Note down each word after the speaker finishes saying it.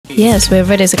Yes, we're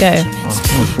ready to go.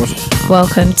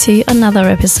 Welcome to another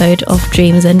episode of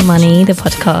Dreams and Money, the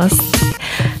podcast.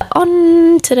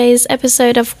 On today's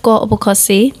episode, I've got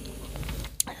Obukosi.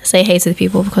 Say hey to the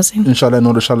people, Obukosi. Inshallah,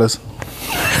 no the shallas.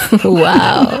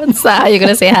 Wow. So how are you going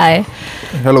to say hi?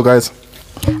 Hello, guys.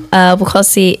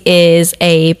 Obukosi is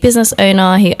a business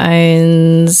owner. He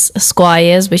owns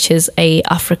Squires, which is a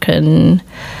African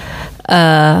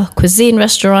cuisine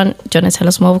restaurant. Do you want to tell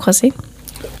us more, Obukosi?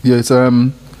 Yeah, it's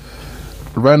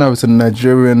right now it's a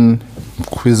Nigerian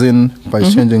cuisine, but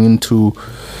it's changing into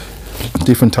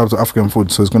different types of African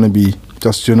food. So it's going to be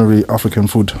just generally African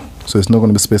food. So it's not going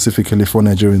to be specifically for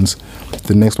Nigerians.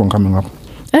 The next one coming up.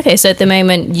 Okay, so at the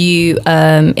moment you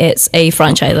it's a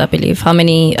franchise, I believe. How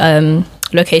many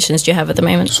locations do you have at the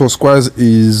moment? So Squires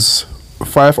is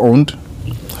 5 owned,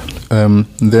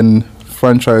 then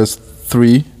franchise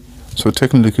 3. So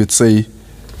technically you could say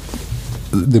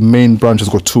the main branch has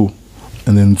got 2,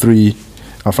 and then 3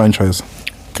 are franchise.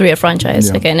 3 are franchise,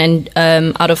 Yeah. okay. And then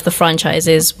out of the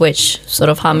franchises,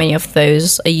 how many of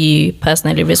those are you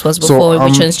personally responsible for?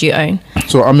 Which ones do you own?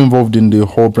 So I'm involved in the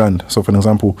whole brand. So for an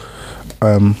example,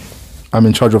 I'm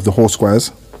in charge of the whole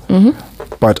Squires,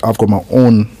 but I've got my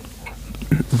own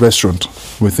restaurant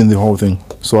within the whole thing.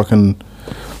 So I can,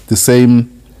 the same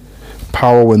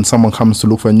power when someone comes to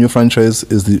look for a new franchise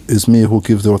is me who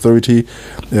gives the authority.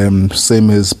 Same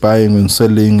as buying and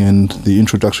selling and the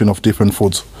introduction of different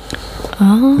foods.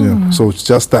 Yeah. So it's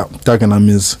just that Dagenham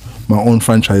is my own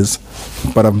franchise,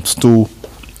 but I'm still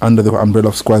under the umbrella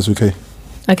of Squires UK.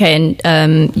 Okay,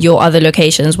 and your other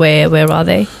locations, where are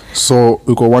they? So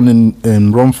we got one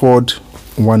in Romford,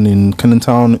 one in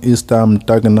Kennington, Eastham,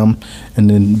 Dagenham, and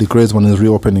then the Grays one is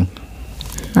reopening.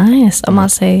 Nice, I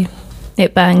must say.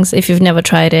 It bangs. If you've never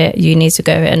tried it, you need to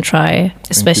go and try,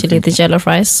 especially the jollof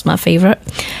rice, my favorite.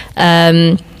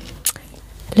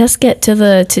 Let's get to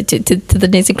the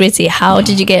nitty gritty. How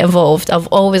did you get involved? I've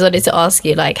always wanted to ask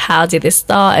you, like, how did this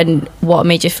start, and what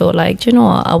made you feel like, do you know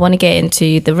what, I want to get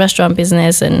into the restaurant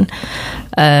business and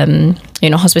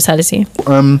hospitality?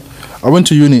 I went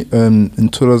to uni in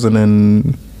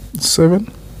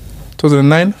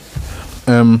 2009,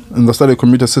 and I studied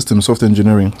computer systems, software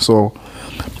engineering. So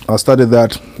I studied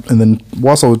that, and then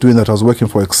whilst I was doing that, I was working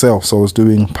for Excel. So I was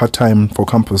doing part-time for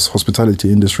campus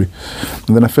hospitality industry,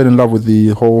 and then I fell in love with the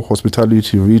whole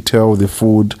hospitality, retail, the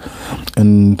food,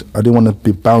 and I didn't want to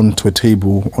be bound to a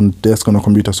table on desk on a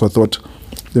computer. So I thought,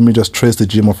 let me just trace the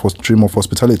dream of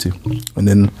hospitality, and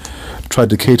then try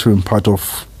the catering part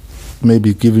of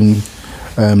maybe giving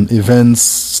events,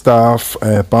 staff,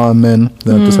 barmen.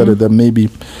 Then I decided that maybe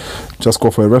just go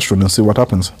for a restaurant and see what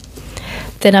happens.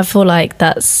 Then I feel like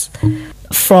that's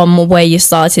from where you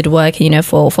started working,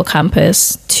 for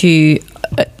campus to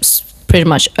pretty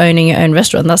much owning your own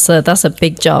restaurant. That's a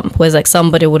big jump. Whereas like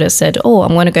somebody would have said, "Oh,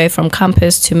 I'm going to go from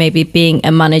campus to maybe being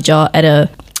a manager at a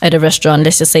restaurant.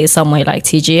 Let's just say somewhere like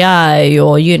TGI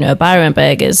or Byron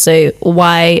Burgers." So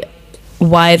why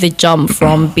the jump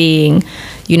from being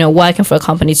working for a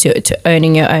company to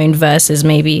owning your own versus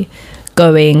maybe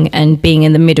going and being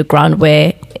in the middle ground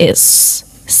where it's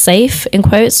safe, in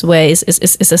quotes, where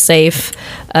it's a safe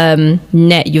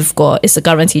net you've got. It's a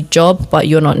guaranteed job, but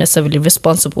you're not necessarily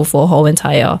responsible for a whole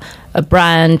entire a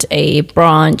brand, a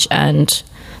branch, and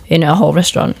a whole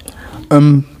restaurant.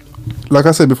 Like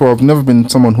I said before, I've never been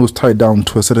someone who's tied down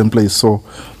to a certain place. So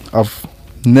I've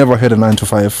never had a 9 to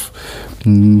 5.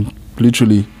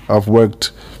 Literally, I've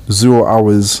worked 0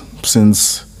 hours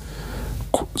since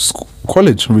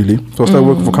college, really. So I started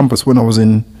working for campus when I was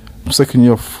in second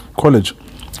year of college.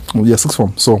 Sixth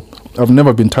form. So I've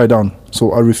never been tied down.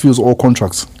 So I refuse all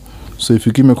contracts. So if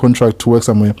you give me a contract to work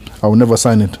somewhere, I will never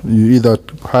sign it. You either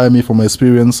hire me for my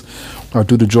experience, I'll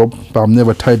do the job, but I'm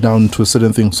never tied down to a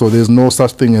certain thing. So there's no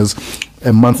such thing as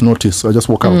a month notice. I just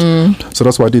walk out. So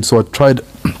that's what I did. So I tried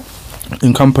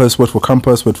in campus, worked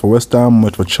for West Ham,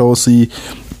 worked for Chelsea,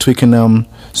 Twickenham,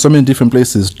 so many different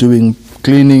places, doing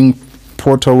cleaning,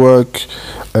 porter work,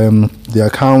 the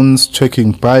accounts,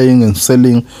 checking, buying and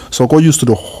selling. So I got used to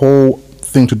the whole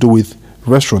thing to do with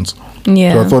restaurants.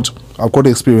 Yeah. So I thought, I've got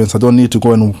the experience, I don't need to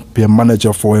go and be a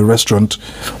manager for a restaurant.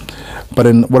 But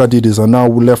then what I did is I now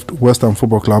left West Ham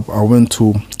Football Club. I went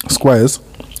to Squires.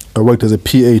 I worked as a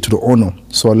PA to the owner.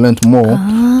 So I learned more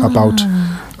about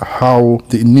how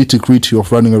the nitty-gritty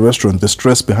of running a restaurant, the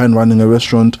stress behind running a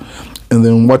restaurant. And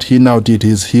then what he now did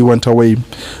is he went away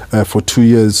for 2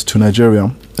 years to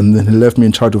Nigeria, and then he left me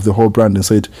in charge of the whole brand and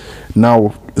said,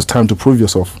 now it's time to prove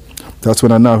yourself. That's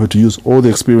when I now had to use all the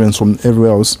experience from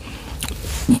everywhere else,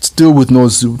 still with no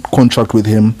contract with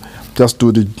him, just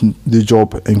do the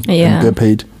job and get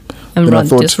paid. And then I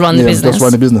thought, just run the business. Just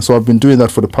run the business. So I've been doing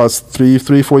that for the past 4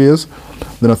 years.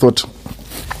 Then I thought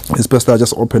it's best that I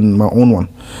just open my own one.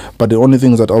 But the only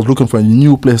thing is that I was looking for a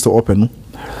new place to open,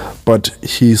 but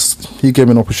he gave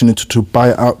me an opportunity to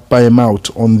buy him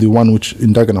out on the one which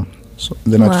in Dagenham. So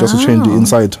then I just changed the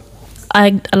inside.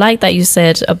 I like that you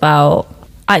said about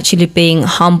actually being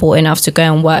humble enough to go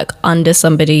and work under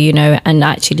somebody, you know, and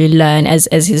actually learn as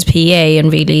his PA,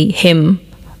 and really him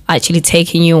actually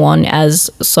taking you on as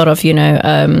sort of, you know,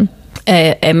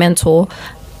 a mentor.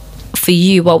 For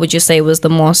you, what would you say was the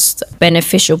most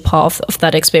beneficial part of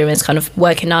that experience, kind of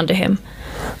working under him?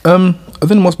 I think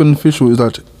the most beneficial is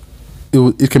that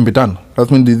it can be done. I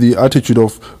mean, the attitude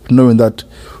of knowing that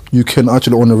you can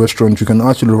actually own a restaurant, you can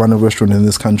actually run a restaurant in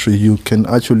this country, you can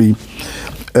actually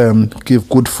give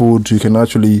good food, you can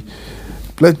actually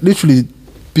literally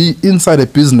be inside a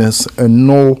business and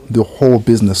know the whole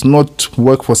business, not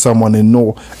work for someone and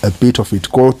know a bit of it.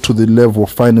 Go to the level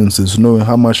of finances, knowing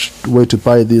how much, where to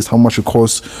buy this, how much it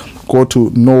costs, go to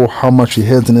know how much he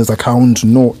has in his account,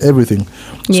 know everything.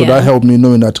 So that helped me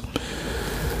knowing that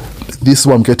this is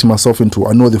what I'm getting myself into.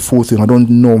 I know the full thing. I don't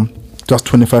know just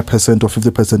 25% or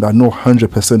 50%. I know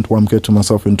 100% what I'm getting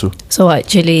myself into. So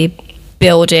actually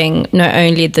building not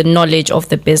only the knowledge of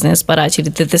the business, but actually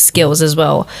the skills as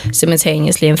well,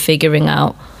 simultaneously, and figuring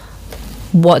out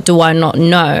what do I not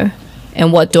know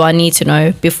and what do I need to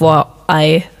know before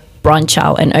I branch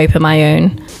out and open my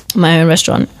own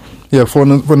restaurant. Yeah, for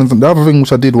instance, the other thing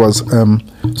which I did was,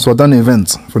 so I done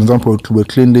events, for example, with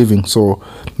Clean Living. So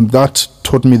that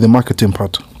taught me the marketing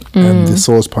part and the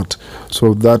sales part.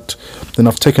 So that, then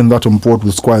I've taken that on board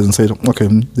with Squires and said, okay,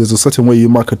 there's a certain way you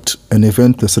market an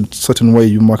event, there's a certain way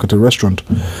you market a restaurant.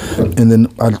 And then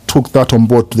I took that on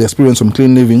board, the experience from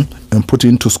Clean Living, and put it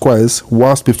into Squires,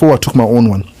 whilst before I took my own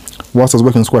one. Whilst I was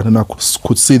working in Squires, and I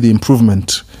could see the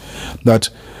improvement that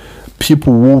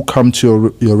people will come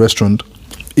to your restaurant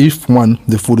if, one,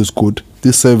 the food is good,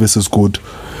 the service is good.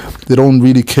 They don't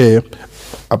really care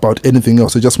about anything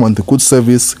else. They just want the good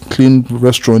service, clean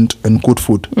restaurant, and good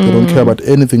food. They don't care about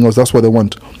anything else. That's what they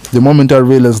want. The moment I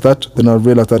realized that, then I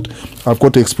realized that I've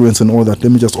got the experience and all that.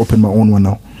 Let me just open my own one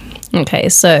now. Okay,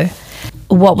 so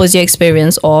what was your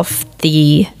experience of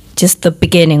just the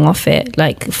beginning of it,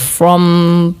 like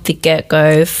from the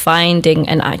get-go, finding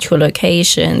an actual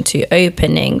location, to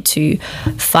opening, to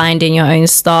finding your own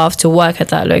staff to work at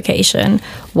that location?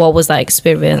 What was that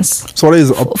experience for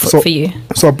you?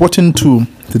 So I bought into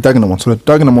the Dagenham one. So the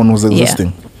Dagenham one was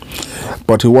existing,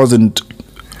 but it wasn't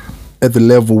at the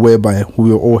level whereby we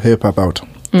were all happy about.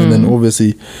 And then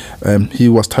obviously he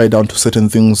was tied down to certain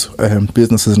things,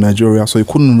 businesses in Nigeria, so he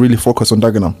couldn't really focus on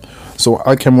Dagenham. So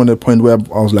I came on a point where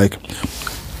I was like,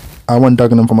 I want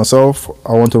Dagenham for myself,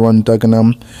 I want to run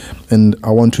Dagenham, and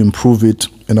I want to improve it,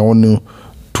 and I want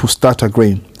to start a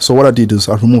grain. So what I did is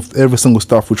I removed every single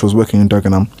staff which was working in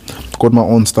Dagenham, got my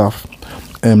own staff,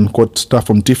 got staff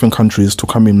from different countries to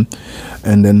come in,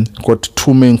 and then got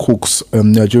 2 main cooks,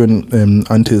 Nigerian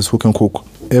aunties who can cook.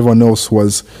 Everyone else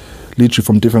was literally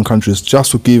from different countries,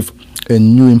 just to give a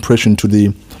new impression to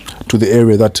the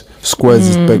area that Squires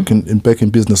is back in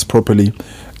business properly,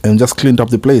 and just cleaned up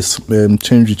the place,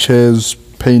 changed the chairs,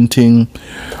 painting,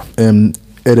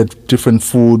 added different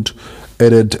food,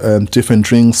 added different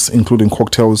drinks, including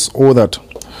cocktails, all that.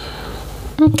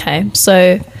 Okay,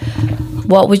 so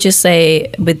what would you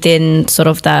say within sort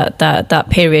of that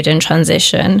period in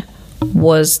transition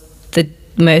was the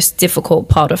most difficult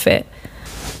part of it?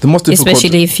 The most difficult,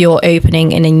 especially if you're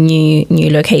opening in a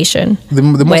new location, the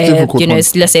most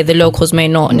difficult, let's say the locals may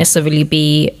not necessarily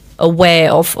be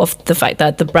aware of the fact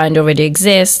that the brand already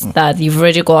exists, that you've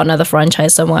already got another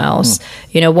franchise somewhere else.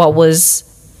 What was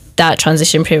that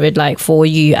transition period like for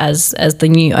you as the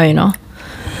new owner?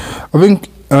 I think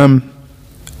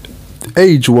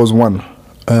age was one.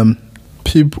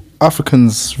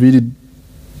 Africans really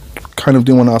kind of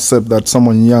didn't want to accept that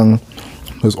someone young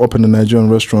who's opened a Nigerian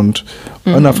restaurant,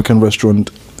 an African restaurant,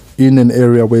 in an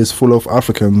area where it's full of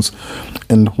Africans,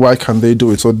 and why can't they do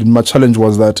it? So my challenge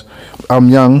was that I'm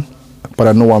young, but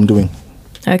I know what I'm doing.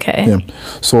 Okay. Yeah.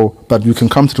 So, but you can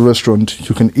come to the restaurant,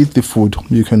 you can eat the food,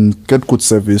 you can get good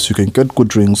service, you can get good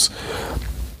drinks,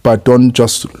 but don't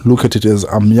just look at it as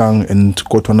I'm young and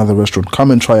go to another restaurant.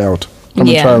 Come and try out. Come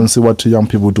and try and see what young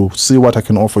people do. See what I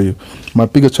can offer you. My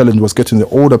biggest challenge was getting the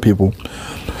older people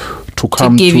to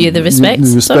come to give you the respect,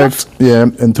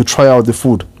 and to try out the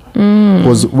food.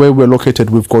 Because where we're located,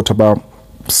 we've got about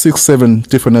 6-7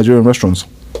 different Nigerian restaurants.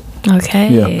 Okay.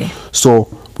 Yeah. So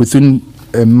within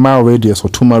a mile radius or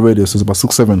 2 mile radius is about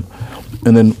 6-7,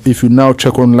 and then if you now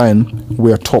check online,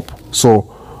 we are top.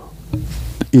 So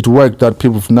it worked that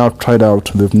people have now tried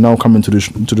out. They've now come into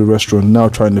the restaurant, now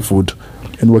trying the food,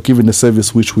 and we're giving the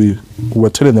service which we were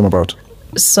telling them about.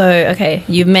 So, okay,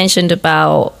 you mentioned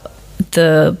about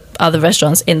the other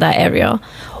restaurants in that area.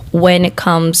 When it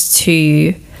comes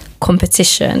to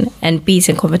competition and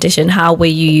beating competition, how were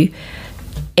you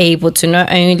able to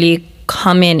not only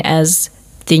come in as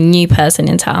the new person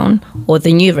in town or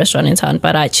the new restaurant in town,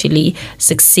 but actually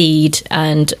succeed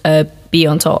and be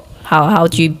on top? How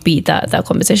do you beat that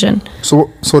competition? So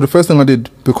the first thing I did,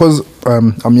 because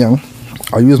I'm young,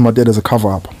 I used my dad as a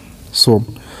cover up. So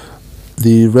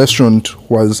the restaurant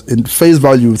was, in face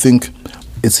value, think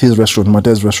it's his restaurant, my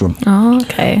dad's restaurant. Oh,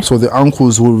 okay. So the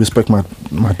uncles will respect my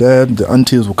dad, the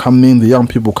aunties will come in, the young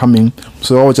people come in.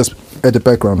 So I was just at the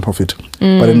background of it.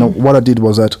 But then what I did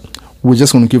was that we're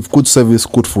just going to give good service,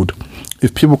 good food.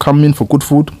 If people come in for good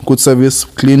food, good service,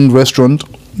 clean restaurant,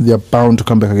 they're bound to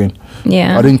come back again.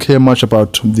 Yeah. I didn't care much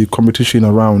about the competition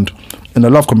around, and I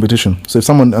love competition. So if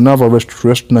another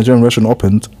Nigerian restaurant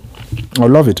opens, I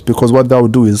love it, because what that will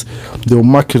do is they'll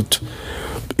market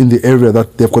in the area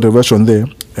that they've got a restaurant there,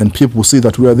 and people will see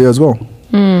that we are there as well.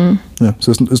 Yeah,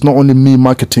 so it's not only me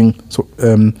marketing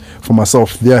for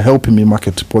myself, they are helping me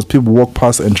market, because people walk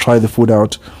past and try the food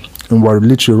out, and we're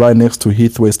literally right next to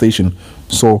Heathway station.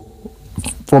 So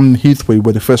from Heathway,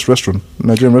 we're the first restaurant,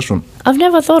 Nigerian restaurant. I've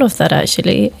never thought of that,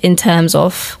 actually, in terms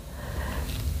of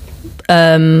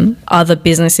other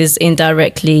businesses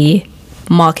indirectly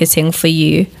marketing for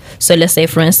you. So let's say,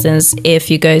 for instance,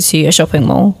 if you go to a shopping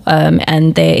mall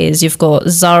and you've got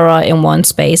Zara in one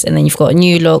space, and then you've got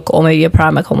New Look or maybe a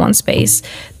Primark in one space.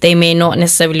 They may not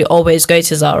necessarily always go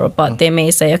to Zara, but they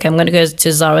may say, okay, I'm going to go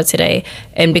to Zara today,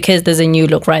 and because there's a New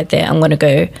Look right there, I'm going to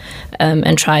go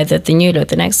and try the New Look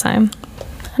the next time.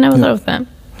 I never thought of that.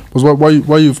 Because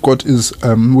what you've got is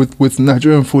with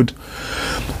Nigerian food,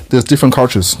 there's different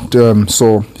cultures.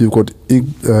 So you've got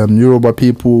Yoruba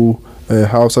people,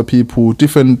 Hausa people,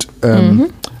 different.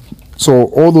 So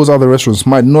all those other restaurants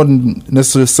might not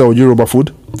necessarily sell Yoruba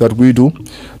food that we do.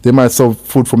 They might sell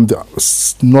food from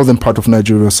the northern part of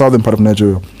Nigeria, southern part of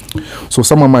Nigeria. So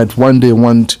someone might one day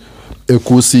want a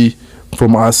kusi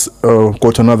from us,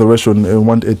 go to another restaurant and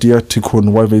want a deer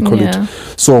tikun, whatever you call it.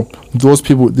 So those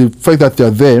people, the fact that they're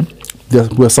there,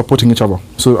 we're supporting each other.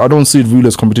 So I don't see it really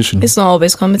as competition. It's not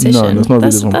always competition. No, it's not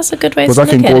really. That's a good way to look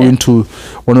at it. Because I can go it. into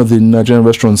one of the Nigerian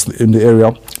restaurants in the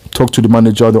area, talk to the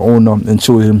manager, the owner, and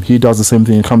show him. He does the same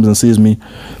thing. He comes and sees me.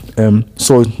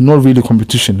 So it's not really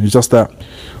competition. It's just that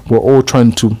we're all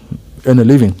trying to earn a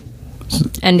living.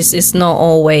 And it's not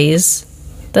always...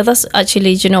 That's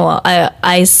actually, do you know what?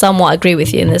 I somewhat agree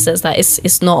with you in the sense that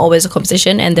it's not always a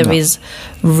competition, and there is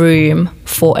room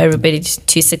for everybody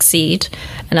to succeed.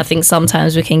 And I think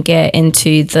sometimes we can get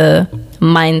into the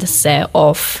mindset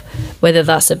of whether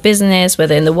that's a business,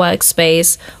 whether in the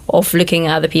workspace, of looking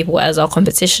at other people as our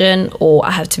competition, or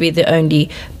I have to be the only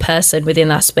person within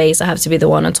that space. I have to be the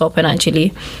one on top. And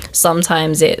actually,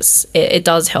 sometimes it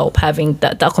does help having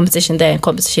that competition there, and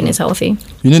competition is healthy.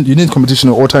 You need competition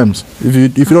at all times.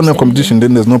 If you don't have competition,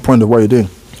 then there's no point of what you're doing.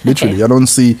 Literally, okay. I don't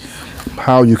see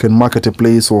how you can market a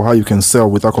place or how you can sell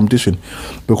without competition,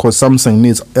 because Samsung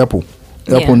needs Apple.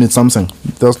 Apple needs Samsung.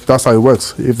 That's how it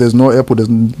works. If there's no Apple,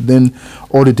 then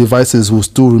all the devices will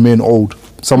still remain old.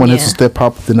 Someone has to step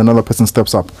up, then another person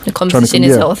steps up. The competition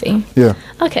is healthy. Yeah.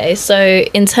 Okay, so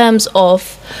in terms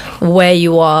of where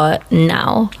you are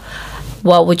now,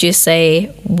 what would you say,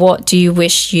 what do you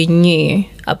wish you knew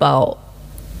about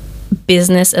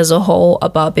business as a whole,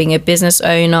 about being a business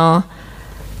owner?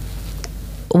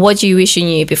 What do you wish you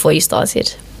knew before you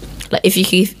started? Like if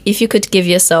you could give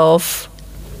yourself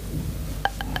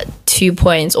 2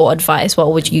 points or advice,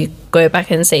 what would you go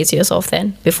back and say to yourself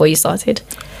then before you started?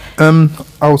 I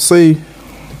would say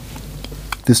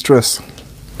de-stress.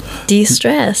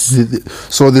 De-stress.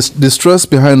 So the stress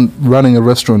behind running a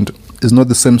restaurant is not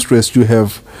the same stress you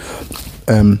have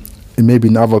maybe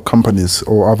in other companies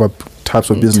or other types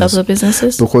of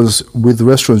businesses. Because with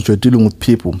restaurants, you're dealing with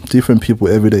people, different people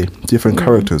every day, different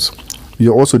characters.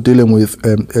 You're also dealing with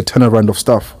a turnaround of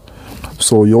staff.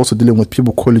 So you're also dealing with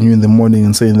people calling you in the morning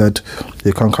and saying that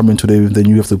they can't come in today, then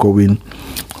you have to go in.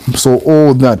 So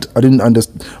all that, I didn't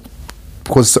understand,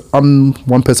 because I'm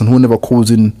one person who never calls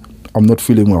in, I'm not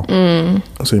feeling well.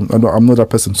 So I'm not that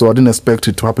person. So I didn't expect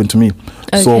it to happen to me.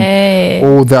 Okay. So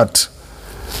all that.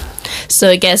 So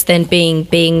I guess then being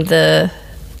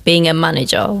a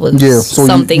manager was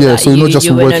something that so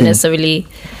you were not necessarily...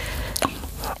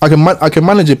 I can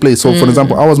manage a place. So for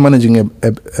example, I was managing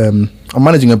I'm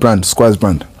managing a brand, Squares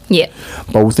brand. Yeah.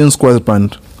 But within Squares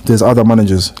brand, there's other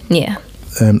managers. Yeah.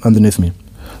 Underneath me.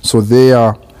 So they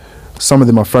are Some of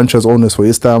them are franchise owners for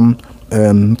East Ham,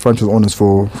 franchise owners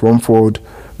for Romford.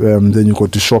 Then you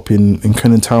got the shop in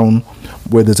Canning Town,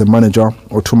 where there's a manager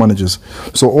or two managers.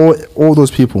 So all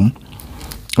those people,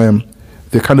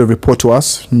 they kind of report to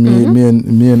us, me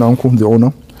and Uncle, the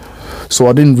owner. So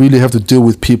I didn't really have to deal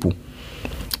with people.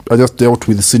 I just dealt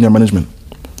with the senior management.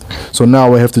 So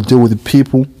now I have to deal with the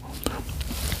people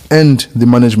and the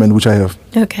management which I have.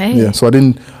 Okay. Yeah. So I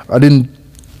didn't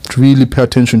really pay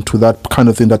attention to that kind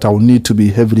of thing that I would need to be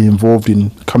heavily involved in,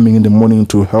 coming in the morning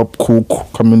to help cook,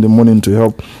 coming in the morning to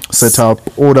help set up,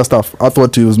 all that stuff. I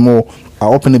thought it was more, I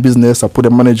open a business, I put a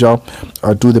manager,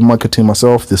 I do the marketing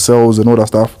myself, the sales and all that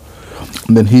stuff,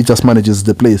 and then he just manages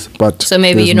the place. But so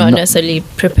maybe you're not necessarily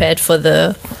prepared for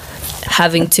the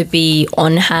having to be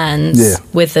on hand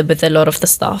with a lot of the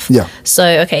stuff. Yeah.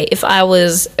 So okay, if I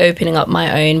was opening up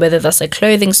my own, whether that's a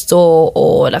clothing store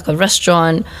or like a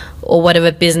restaurant or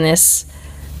whatever business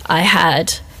I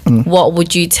had, what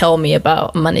would you tell me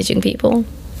about managing people?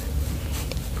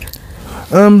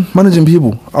 Managing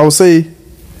people, I would say.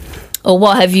 Or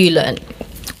what have you learned?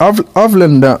 I've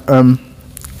learned that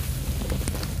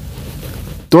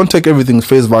don't take everything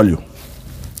face value.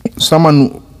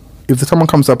 If someone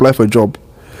comes to apply for a job,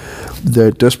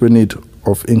 they're desperate need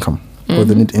of income, or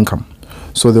they need income.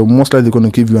 So they're most likely going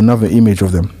to give you another image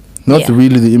of them, not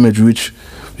really the image which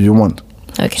you want.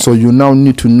 Okay. So you now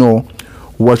need to know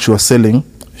what you're selling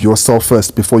yourself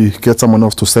first before you get someone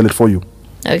else to sell it for you.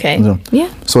 Okay. Yeah.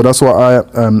 So that's why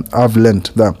I've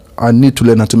learned that I need to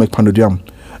learn how to make pounded yam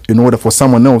in order for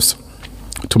someone else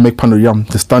to make pounded yam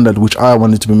the standard which I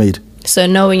want it to be made. So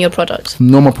knowing your product.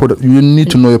 Know my product. You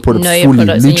need to know your product know fully. Your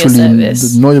product literally, and your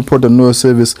service. Know your product, know your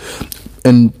service,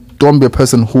 and don't be a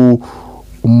person who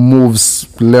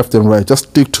moves left and right. Just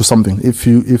stick to something. If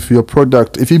you believe your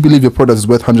product is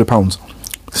worth £100,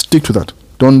 stick to that.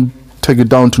 Don't take it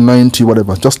down to 90,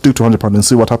 whatever. Just stick to £100 and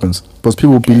see what happens. Because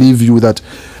people believe you that,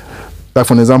 like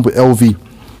for example, LV,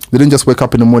 they didn't just wake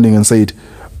up in the morning and say,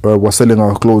 we're selling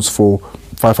our clothes for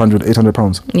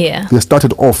 £500-800. Yeah. They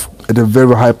started off at a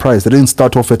very high price. They didn't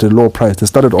start off at a low price. They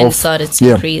started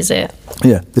to increase it.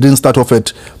 Yeah. They didn't start off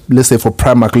at, let's say, for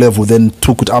Primark level, then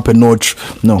took it up a notch.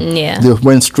 No. Yeah. They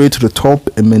went straight to the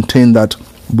top and maintained that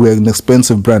we're an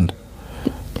expensive brand.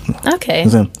 Okay.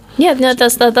 Yeah, no,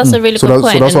 that's a really good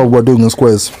point. So that's what we're doing in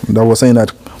Squares. That we're saying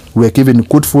that we're giving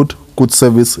good food, good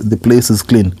service, the place is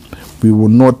clean. We will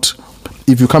not,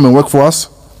 if you come and work for us,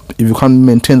 if you can't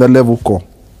maintain that level, go.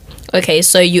 Okay,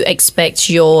 so you expect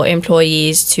your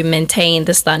employees to maintain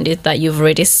the standard that you've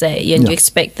already set, and you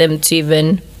expect them to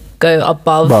even go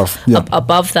above that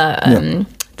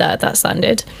that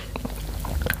standard.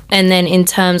 And then in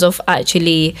terms of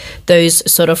actually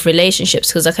those sort of relationships,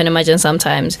 because I can imagine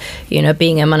sometimes,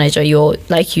 being a manager, you're,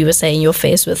 like you were saying, you're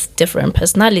faced with different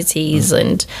personalities,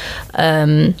 and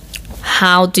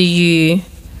how do you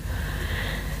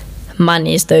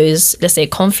manage those, let's say,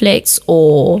 conflicts?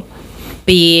 Or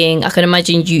I can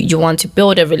imagine you want to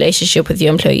build a relationship with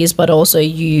your employees, but also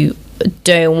you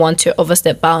don't want to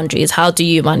overstep boundaries. How do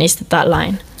you manage that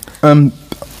line?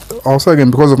 Also,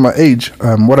 again, because of my age,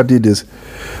 what I did is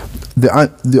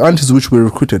the aunties which we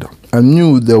recruited, I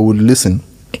knew they would listen.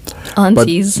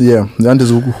 Aunties? The aunties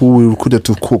who we recruited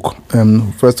to cook.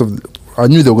 I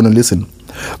knew they were going to listen,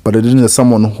 but I didn't need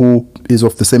someone who is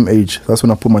of the same age. That's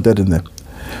when I put my dad in there.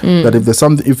 That if there's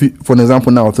something, for an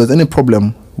example now, if there's any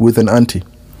problem with an auntie,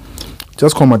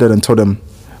 just call my dad and tell them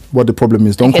what the problem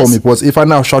is. Don't call me, because if I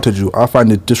now shout at you, I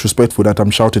find it disrespectful that I'm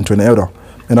shouting to an elder,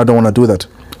 and I don't want to do that.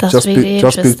 Just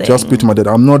speak to my dad.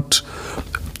 I'm not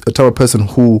a type of person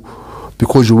who,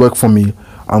 because you work for me,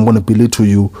 I'm going to belittle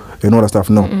you and all that stuff.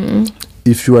 No.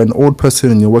 If you are an old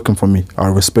person and you're working for me, I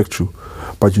respect you,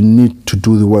 but you need to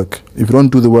do the work. If you don't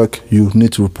do the work, you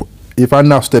need to report. If I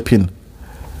now step in,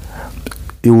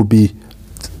 it would be,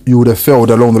 you would have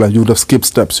failed along the line. You would have skipped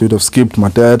steps. You would have skipped my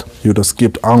dad. You would have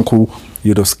skipped uncle.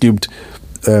 You would have skipped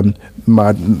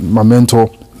my mentor.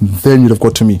 Then you'd have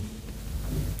got to me.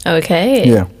 Okay.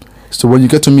 Yeah. So when you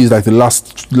get to me, it's like the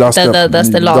last step. That's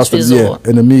the last resort.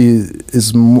 Yeah. And me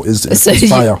is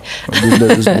fire.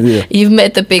 You've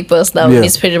met the big boss now.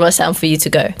 It's pretty much time for you to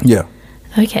go. Yeah.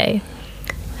 Okay.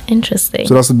 Interesting.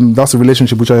 So that's the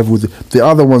relationship which I have with the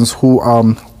other ones who are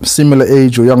similar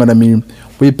age or younger than me.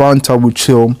 We banter, we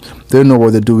chill. They know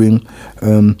what they're doing.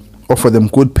 Offer them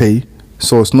good pay.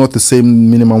 So it's not the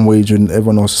same minimum wage and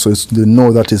everyone else. So they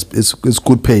know that it's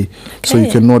good pay. Okay. So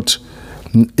you cannot,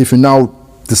 if you now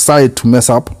decide to mess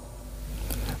up,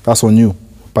 that's on you.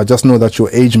 But just know that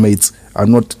your age mates are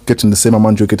not getting the same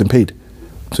amount you're getting paid.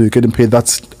 So you're getting paid,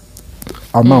 that's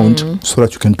amount so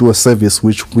that you can do a service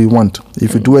which we want.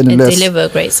 If you do any less, deliver a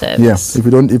great service. Yeah.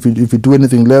 If you do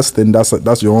anything less, then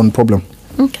that's your own problem.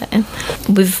 Okay,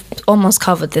 we've almost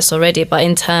covered this already, but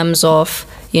in terms of,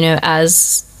 you know,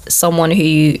 as someone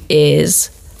who is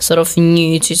sort of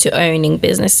new to owning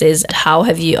businesses, how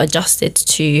have you adjusted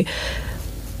to,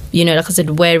 you know, like I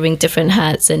said, wearing different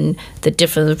hats and the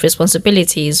different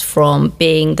responsibilities, from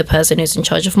being the person who's in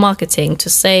charge of marketing to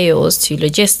sales to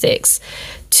logistics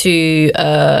to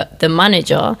the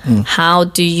manager? How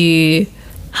do you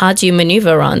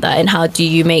maneuver around that, and how do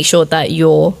you make sure that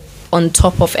you're on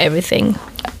top of everything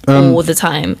all the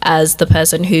time as the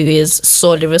person who is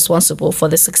solely responsible for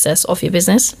the success of your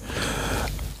business?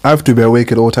 I have to be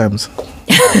awake at all times.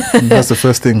 That's the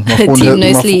first thing.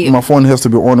 My phone has to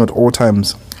be on at all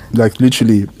times. Like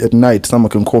literally at night, someone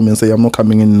can call me and say I'm not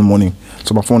coming in the morning,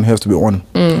 so my phone has to be on.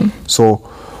 So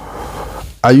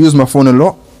I use my phone a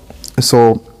lot.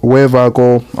 So wherever I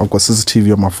go, I've got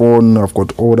CCTV on my phone. I've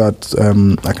got all that.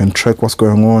 I can track what's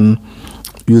going on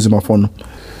using my phone.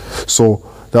 So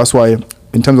that's why,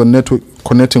 in terms of network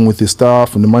connecting with the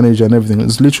staff and the manager and everything,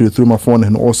 it's literally through my phone.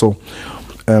 And also,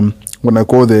 when I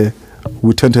go there,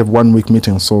 we tend to have 1 week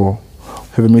meetings. So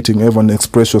have a meeting, everyone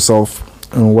express yourself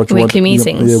and what you want. Weekly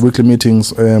meetings. Yeah, weekly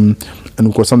meetings. And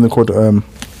we've got something called.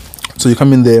 So you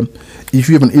come in there. If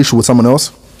you have an issue with someone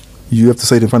else, you have to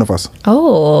say it in front of us.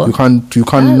 Oh. You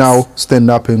can't now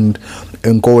stand up and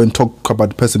go and talk about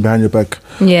the person behind your back.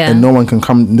 Yeah. And no one can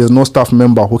come. There's no staff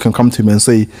member who can come to me and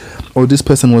say, "Oh, this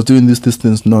person was doing this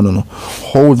things." No.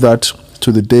 Hold that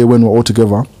to the day when we're all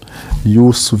together.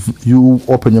 You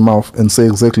open your mouth and say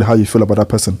exactly how you feel about that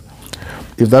person.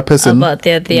 If that person, about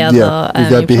the other, if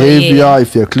their behavior,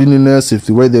 if their cleanliness, if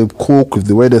the way they cook, if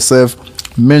the way they serve,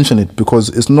 mention it, because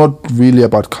it's not really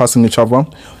about cussing each other.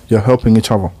 You're helping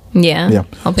each other. Yeah.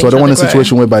 So I don't want a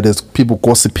situation whereby there's people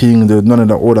gossiping, there's none of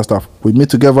that, all that stuff. We meet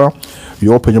together,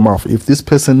 you open your mouth. If this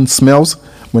person smells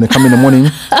when they come in the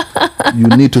morning, you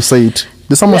need to say it.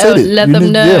 Someone said it. Let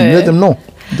them know. Yeah, let them know.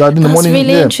 That in the morning. That's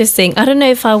really interesting. I don't know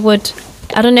if I'd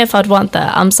want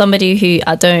that. I'm somebody who,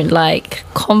 I don't like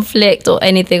conflict or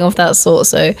anything of that sort.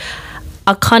 So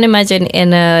I can't imagine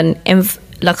in a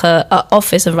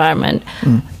office environment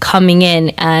coming in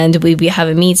and we have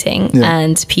a meeting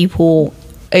and people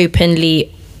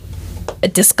openly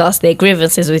discuss their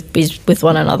grievances with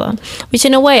one another, which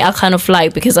in a way I kind of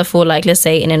like, because I feel like, let's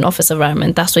say in an office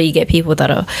environment, that's where you get people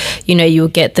that are, you know, you'll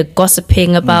get the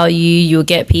gossiping about you'll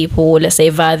get people, let's say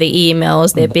via the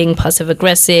emails, they're being passive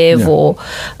aggressive or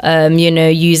you know,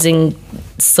 using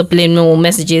subliminal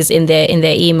messages in their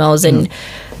emails, and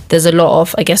there's a lot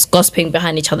of, I guess, gossiping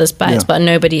behind each other's backs, but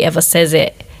nobody ever says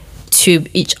it to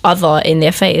each other in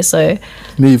their face. So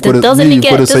doesn't it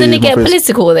get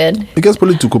political then? It gets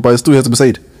political, but it still has to be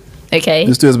said. Okay.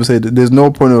 It still has to be said. There's no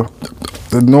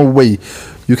way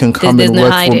you can come and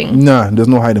work hiding. There's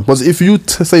no hiding. But if you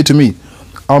say to me,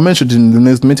 I'll mention it in the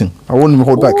next meeting. I won't even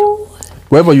hold back.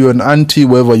 Whether you're an auntie,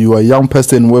 whether you're a young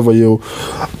person, whether you're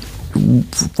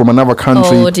from another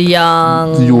country, old,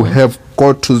 young, you have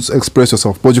got to express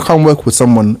yourself. But you can't work with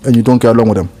someone and you don't get along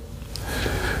with them.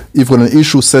 If you've got an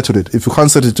issue, settle it. If you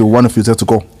can't settle it, to one of you have to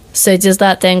go. So does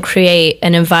that then create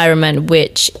an environment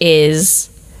which is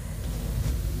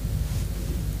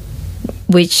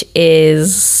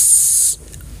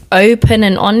open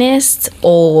and honest,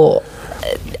 or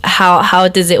how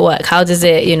does it work? How does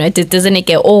it, you know, doesn't it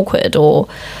get awkward or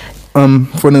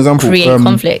for an example, create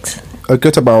conflict? I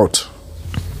get about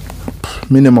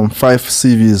minimum 5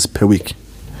 CVs per week,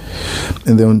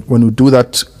 and then when we do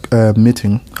that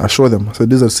meeting, I show them. So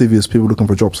these are CVs, people looking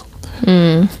for jobs.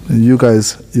 You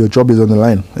guys, your job is on the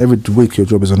line. Every week your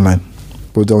job is on the line,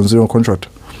 but they're on zero contract.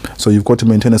 So you've got to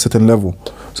maintain a certain level.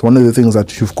 So one of the things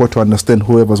that you've got to understand,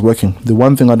 whoever's working, the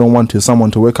one thing I don't want is someone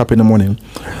to wake up in the morning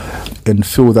and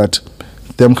feel that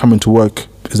them coming to work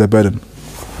is a burden.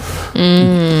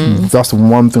 That's the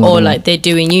one thing. Or like they're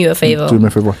doing you a favor. Doing me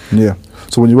a favor, yeah.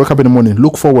 So when you wake up in the morning,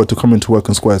 look forward to coming to work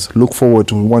in Squares. Look forward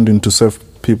to wanting to serve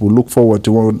people. Look forward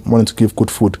to wanting to give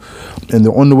good food. And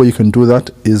the only way you can do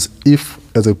that is if,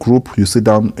 as a group, you sit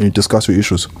down and you discuss your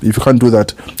issues. If you can't do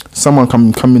that, someone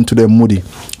come into their moody,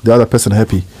 the other person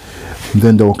happy,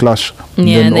 then they will clash.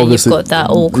 Yeah, and then you've got that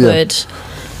awkward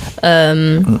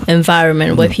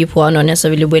environment where people are not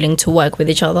necessarily willing to work with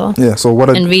each other. Yeah. So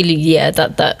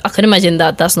that I can imagine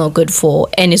that's not good for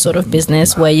any sort of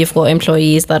business where you've got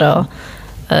employees that are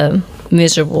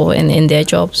miserable in their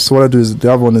jobs. So what I do is,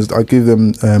 the other one is I give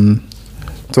them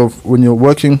so when you're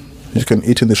working, you can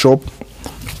eat in the shop,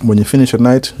 when you finish at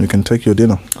night, you can take your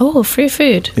dinner. Oh, free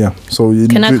food. Yeah. So you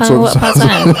Can I come and work part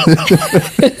time?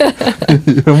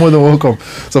 You're more than welcome.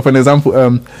 So for an example,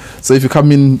 so if you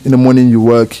come in the morning, you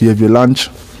work, you have your lunch,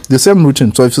 the same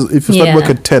routine. So if you start work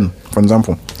at 10, for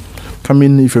example, come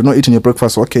in, if you're not eating your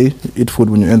breakfast, okay, eat food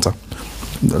when you enter.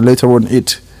 Later on,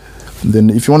 eat.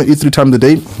 Then if you want to eat 3 times a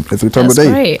day, eat 3 times a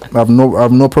day. Great. I have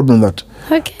no problem with that.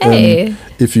 Okay.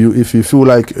 If you feel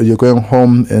like you're going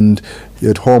home and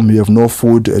you're at home, you have no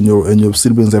food, and your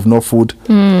siblings have no food,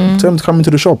 tell them to come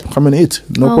into the shop, come and eat.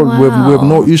 No problem. We have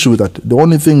no issue with that. The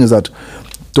only thing is that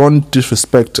don't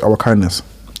disrespect our kindness.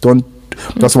 Don't.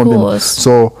 That's one thing.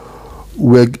 So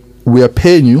we are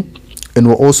paying you, and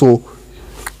we're also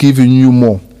giving you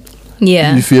more.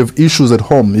 Yeah. If you have issues at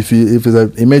home, if it's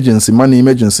an emergency, money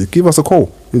emergency, give us a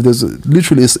call. If there's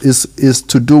literally is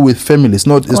to do with family. It's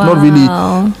not really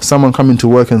someone coming to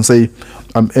work and say,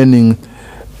 I'm earning.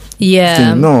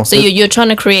 Yeah. Thing. No. So you're trying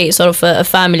to create sort of a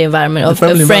family environment, a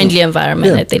friendly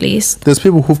environment at the least. There's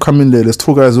people who've come in there. There's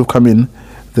 2 guys who've come in.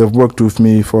 They've worked with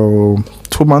me for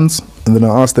 2 months, and then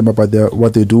I asked them about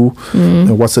what they do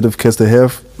and what certificates they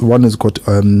have. One has got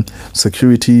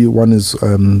security, one is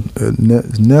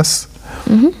nurse,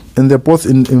 and they're both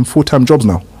in full-time jobs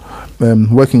now,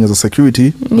 working as a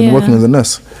security and working as a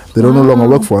nurse. They don't no longer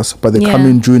work for us, but they come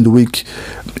in during the week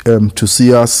to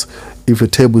see us. If the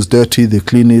table's dirty, they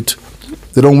clean it.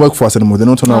 They don't work for us anymore. They're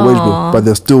not on our wage bill, but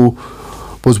they're still,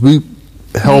 because we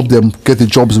help them get the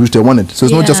jobs which they wanted. So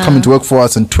it's not just coming to work for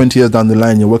us and 20 years down the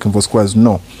line you're working for Squares.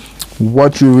 No.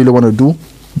 What you really want to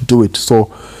do it.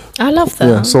 So I love that.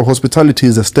 Yeah. So hospitality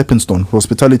is a stepping stone.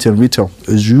 Hospitality and retail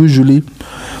is usually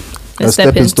a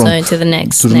stepping stone to the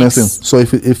next thing. So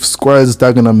if Squares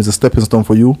Dagenham is a stepping stone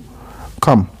for you,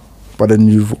 come. But then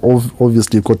you've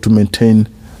obviously got to maintain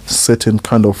certain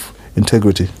kind of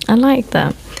integrity. I like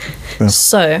that. Yeah.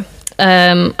 So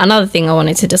another thing I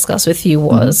wanted to discuss with you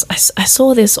was I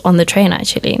saw this on the train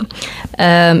actually.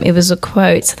 It was a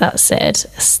quote that said,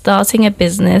 "Starting a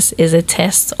business is a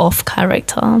test of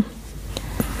character."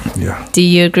 Yeah. Do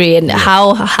you agree? And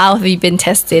how have you been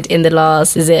tested in the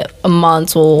last? Is it a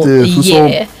month or a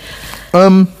year?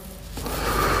 So,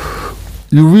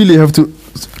 you really have to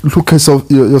look at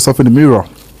yourself in the mirror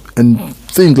and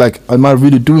think like, am I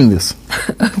really doing this?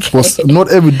 Okay. Because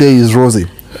not every day is rosy.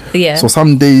 Yeah. So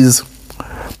some days,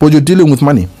 but you're dealing with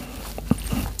money.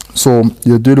 So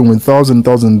you're dealing with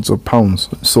thousands of pounds.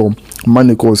 So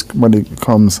money goes, money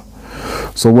comes.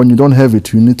 So when you don't have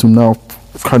it, you need to now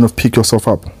kind of pick yourself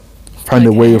up, find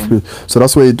a way of. So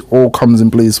that's where it all comes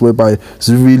in place, whereby it's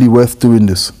really worth doing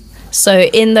this. So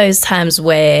in those times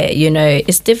where,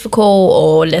 it's difficult,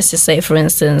 or let's just say, for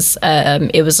instance,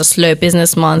 it was a slow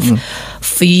business month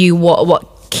for you, what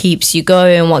keeps you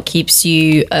going? What keeps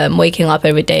you waking up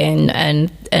every day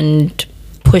and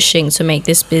pushing to make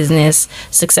this business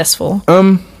successful?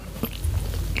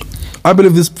 I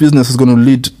believe this business is going to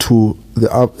lead to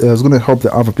it's going to help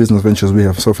the other business ventures we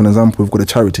have. So, for example, we've got a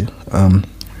charity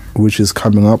which is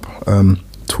coming up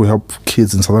to help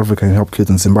kids in South Africa and help kids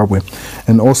in Zimbabwe,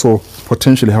 and also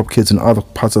potentially help kids in other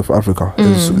parts of Africa.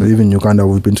 Even Uganda,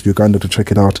 we've been to Uganda to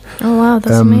check it out. Oh wow,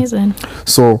 that's amazing.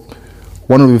 So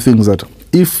one of the things that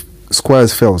if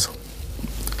Squares fails,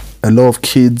 a lot of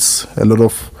kids, a lot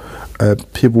of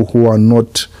people who are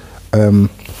not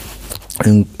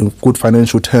in good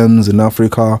financial terms in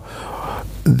Africa,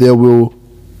 they will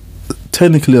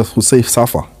technically, I would say,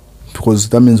 suffer, because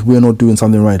that means we're not doing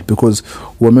something right, because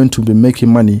we're meant to be making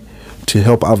money to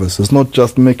help others. It's not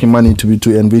just making money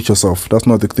to enrich yourself. That's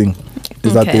not the thing.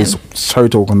 Is that there's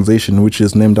charity organization which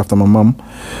is named after my mum,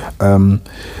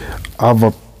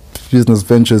 other business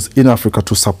ventures in Africa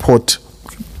to support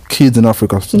kids in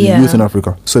Africa, youth in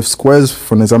Africa. So if Squares,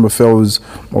 for example, fails,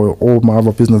 or all my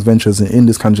other business ventures in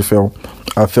this country fail,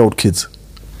 I failed kids.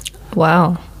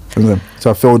 Wow.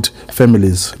 So I failed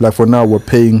families. Like for now, we're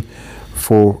paying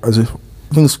for, I think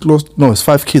it's close, no, it's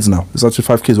 5 kids now. It's actually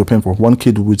 5 kids we're paying for. 1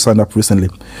 kid we signed up recently.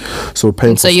 So we're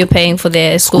paying. So you're paying for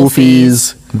their school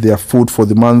fees, their food for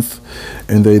the month,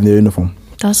 and their uniform.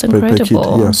 That's incredible. Per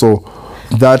kid. Yeah. So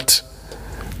that,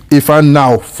 if I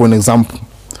now, for an example,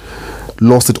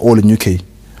 lost it all in UK,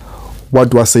 what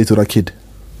do I say to that kid?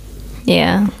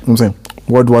 Yeah. You know what I'm saying?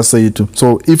 What do I say to?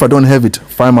 So if I don't have it,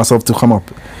 find myself to come up.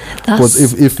 Because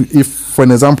if for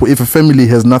an example, if a family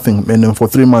has nothing, and then for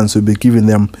 3 months we'll be giving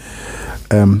them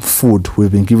food,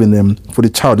 we've been giving them for the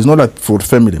child. It's not like for the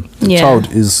family. The child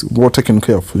is well taken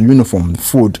care of. Uniform,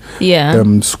 food,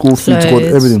 school fees,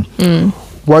 everything.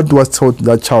 What do I tell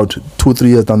that child 2-3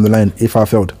 years down the line if I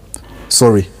failed?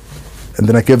 Sorry. And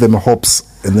then I gave them a hops,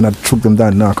 and then I took them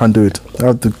down. No, I can't do it. I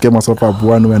have to get myself up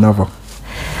one way or another.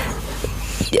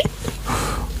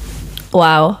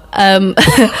 Wow.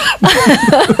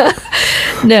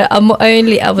 No,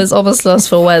 I was almost lost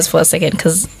for words for a second,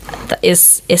 because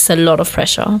it's a lot of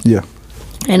pressure. Yeah.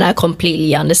 And I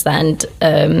completely understand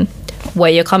where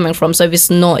you're coming from. So it's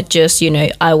not just,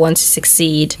 I want to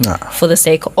succeed for the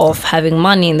sake of having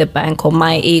money in the bank or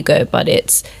my ego, but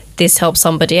this helps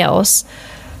somebody else.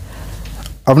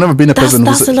 I've never been a person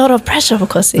that's a lot of pressure,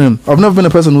 because I've never been a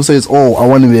person who says, "Oh, I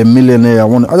want to be a millionaire.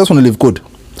 I just want to live good.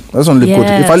 I just want to live good."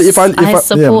 I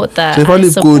support that. So if I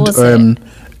live good, and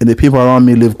the people around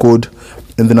me live good,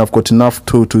 and then I've got enough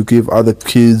to give other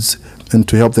kids and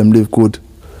to help them live good,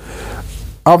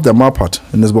 I've done my part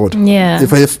in this world. Yeah.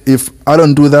 If I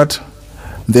don't do that,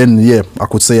 then I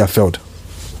could say I failed.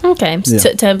 Okay.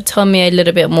 Yeah. Tell me a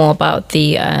little bit more about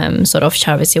the sort of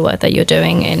charity work that you're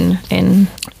doing in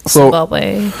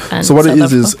Zimbabwe and so what South it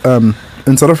Africa. is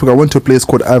in South Africa, I went to a place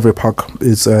called Ivory Park.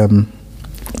 It's one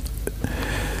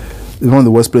of the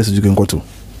worst places you can go to.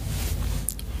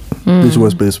 Which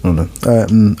worst place?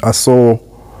 I saw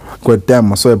a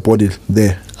body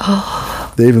there.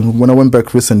 They even, when I went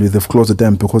back recently, they've closed the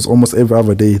dam because almost every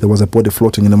other day there was a body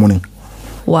floating in the morning.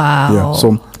 Wow. Yeah.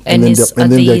 So and then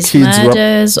their kids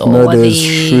murders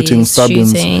shooting,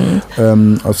 stabbings.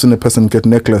 I've seen a person get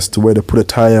necklaced where they put a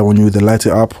tire on you, they light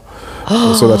it up.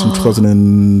 I saw that in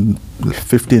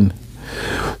 2015.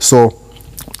 So,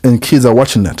 and kids are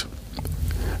watching that.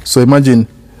 So imagine,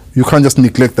 you can't just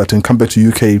neglect that and come back to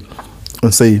UK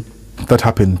and say that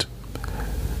happened.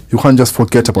 You can't just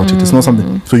forget about it. It's not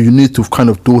something. So you need to kind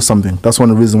of do something. That's one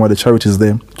of the reasons why the charity is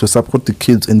there, to support the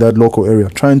kids in that local area,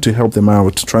 trying to help them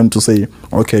out, trying to say,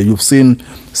 okay, you've seen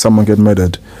someone get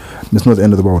murdered. It's not the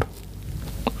end of the world.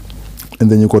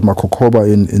 And then you got Makokoba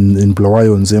in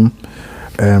Bulawayo and Zim,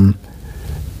 a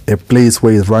place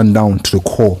where it's run down to the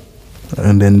core.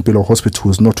 And then Bilo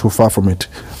Hospital is not too far from it,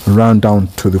 run down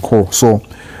to the core. So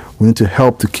we need to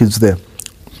help the kids there.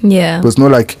 Yeah. But it's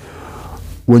not like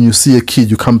when you see a kid,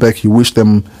 you come back, you wish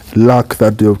them luck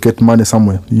that they'll get money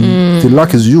somewhere. The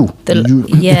luck is you.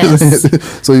 Yes.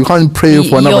 So you can't pray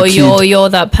for another kid. You're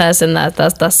that person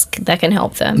that can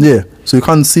help them. Yeah. So you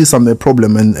can't see a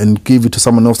problem and give it to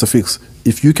someone else to fix.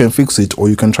 If you can fix it, or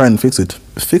you can try and fix it,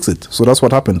 fix it. So that's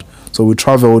what happened. So we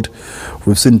traveled,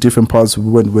 we've seen different parts.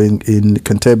 We went in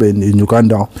Kentebe in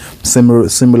Uganda,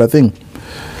 similar thing.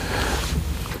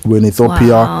 We're in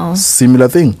Ethiopia, similar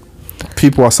thing.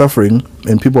 People are suffering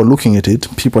and people are looking at it,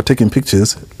 people are taking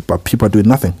pictures, but people are doing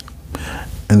nothing.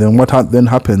 And then what then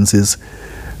happens is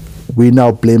we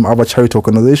now blame our charity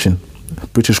organization,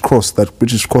 British Cross, that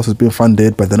British Cross is being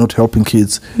funded, but they're not helping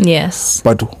kids. Yes.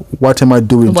 But what am I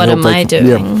doing What am I doing?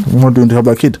 Yeah, what am I doing to help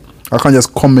that kid? I can't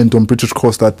just comment on British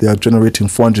Cross that they are generating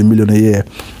 400 million a year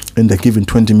and they're giving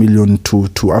 20 million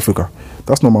to Africa.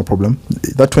 That's not my problem.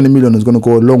 That 20 million is going to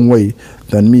go a long way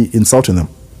than me insulting them.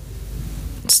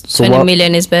 So 20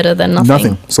 million is better than nothing.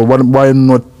 Nothing. So why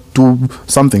not do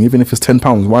something, even if it's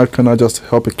 £10? Why can't I just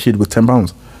help a kid with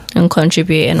 £10 and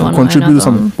contribute in one contribute to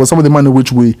something? Well, some of the money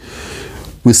which we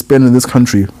spend in this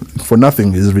country for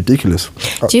nothing is ridiculous.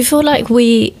 Do you feel like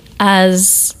we,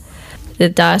 as the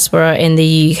diaspora in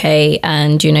the UK,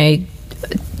 and do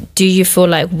you feel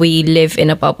like we live in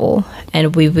a bubble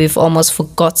and we've almost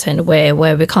forgotten where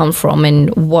we come from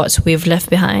and what we've left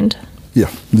behind? Yeah,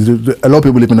 a lot of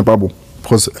people live in a bubble.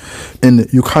 And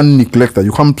you can't neglect that.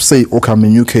 You can't say, okay, I'm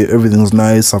in UK, everything's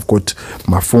nice, I've got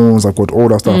my phones, I've got all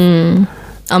that stuff.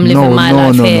 I'm living my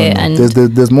life here. And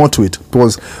there's more to it.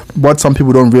 Because what some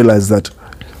people don't realize, that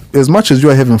as much as you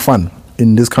are having fun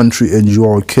in this country and you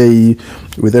are okay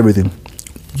with everything,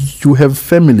 you have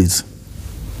families,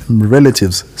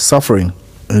 relatives suffering,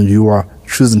 and you are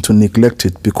choosing to neglect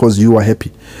it because you are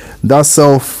happy. That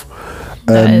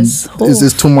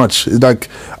is too much. It's like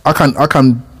I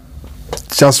can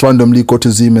just randomly go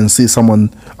to Zim and see someone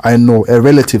I know, a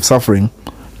relative, suffering,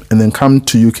 and then come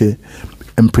to UK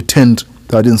and pretend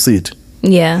that I didn't see it.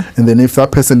 Yeah. And then if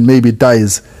that person maybe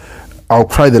dies, I'll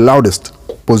cry the loudest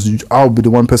because I'll be the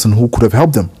one person who could have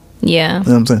helped them. Yeah. You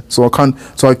know what I'm saying? So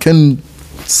I can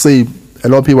say a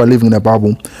lot of people are living in a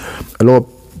bubble.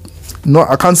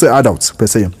 I can't say adults per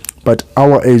se, but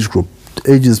our age group,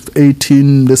 ages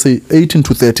 18, let's say 18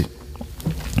 to 30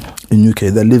 in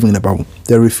UK, they're living in a bubble.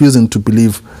 They're refusing to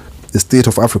believe the state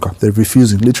of Africa. They're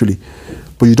refusing, literally.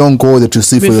 But you don't go there to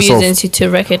see for yourself. Refusing to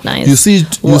recognize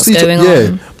what's going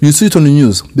on. You see it on the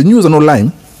news. The news are not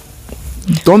lying.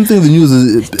 Don't think the news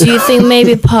is... Do you think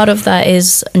maybe part of that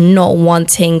is not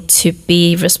wanting to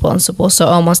be responsible, so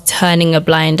almost turning a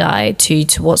blind eye to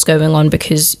what's going on?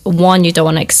 Because one, you don't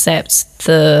want to accept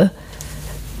the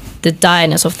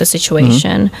direness of the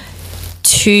situation.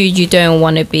 Two, you don't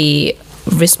want to be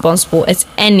responsible at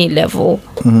any level.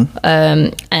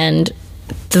 And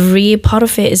 3, part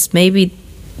of it is maybe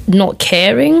not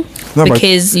caring, No, but-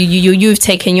 because you've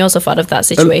taken yourself out of that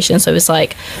situation, so it's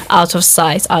like out of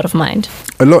sight, out of mind.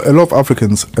 A lot of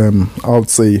Africans, I would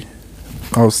say,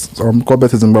 go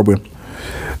back to Zimbabwe.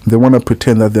 They want to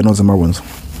pretend that they're not Zimbabweans.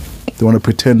 They want to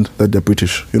pretend that they're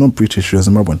British. You're not British. You're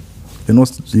Zimbabwean.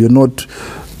 You're not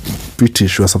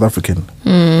British. You're South African.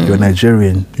 You're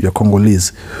Nigerian. You're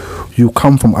Congolese. You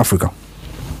come from Africa.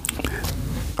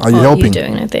 Are you helping? You're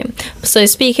doing anything. So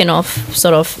speaking of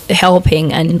sort of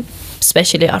helping, and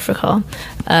especially Africa,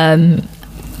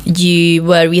 you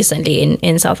were recently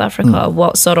in South Africa.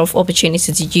 What sort of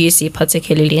opportunities did you see,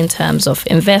 particularly in terms of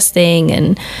investing,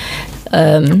 and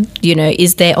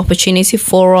is there opportunity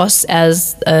for us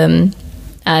as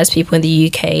people in the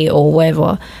UK or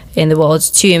wherever in the world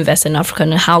to invest in Africa,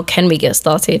 and how can we get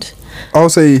started? I'll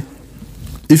say,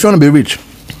 if you want to be rich,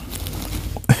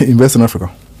 invest in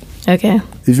Africa. Okay.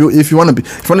 If you want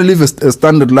to live a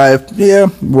standard life,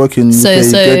 work in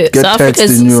UK, get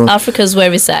taxed in your. Africa's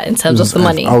where it's at in terms of the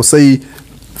money. I'll say,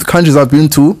 the countries I've been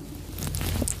to,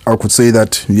 I could say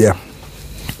that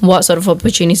What sort of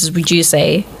opportunities would you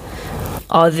say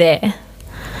are there?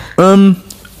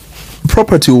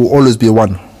 Property will always be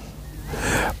one,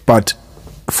 but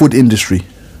food industry,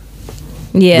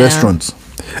 restaurants,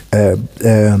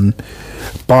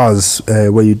 bars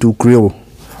where you do grill,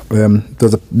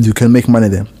 you can make money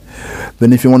there.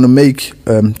 Then if you want to make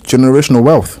generational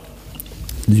wealth,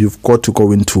 you've got to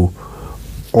go into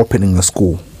opening a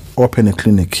school, open a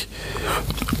clinic,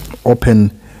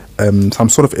 open some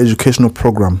sort of educational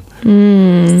program.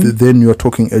 Then you're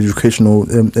talking educational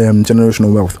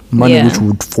generational wealth, money which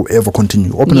would forever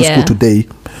continue. Open a school today,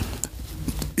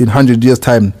 in 100 years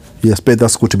time you expect that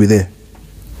school to be there,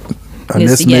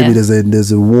 unless maybe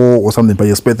there's a war or something, but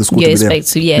you expect the school to be there.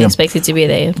 Expect it to be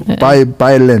there.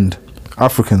 Buy land.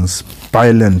 Africans,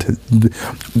 buy land.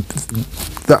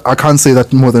 I can't say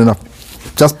that more than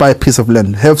enough. Just buy a piece of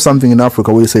land. Have something in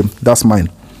Africa where you say, that's mine.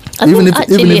 Even if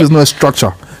it's not a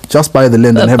structure, just buy the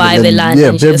land and have the land.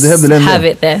 And just have the land. Have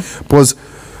it there. Because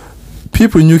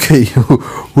people in UK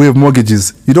who have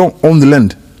mortgages, you don't own the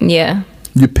land. Yeah.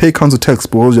 You pay council tax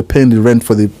because you're paying the rent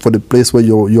for the place where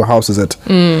your house is at.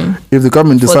 If the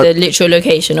government decides, for the literal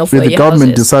location of where if the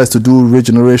government decides to do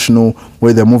regenerational,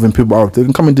 where they're moving people out, they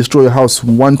can come and destroy your house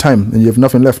one time and you have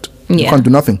nothing left. You can't do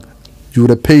nothing. You would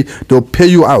have they'll pay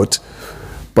you out,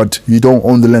 but you don't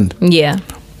own the land. Yeah.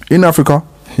 In Africa,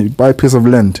 you buy a piece of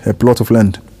land, a plot of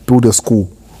land, build a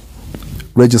school,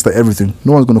 register everything.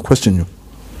 No one's going to question you.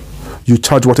 You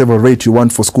charge whatever rate you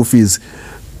want for school fees.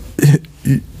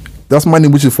 That's money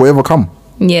which will forever come.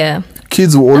 Yeah.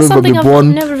 Kids will all over be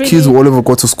born. Kids will all over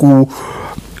go to school.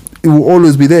 It will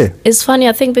always be there. It's funny,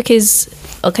 I think, because,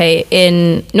 not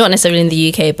necessarily in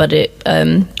the UK, but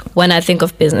when I think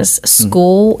of business,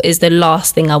 school is the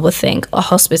last thing I would think. A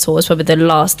hospital is probably the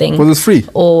last thing. Because it's free.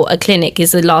 Or a clinic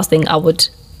is the last thing I would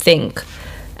think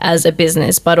as a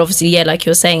business. But obviously, like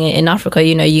you're saying, in Africa,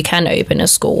 you can open a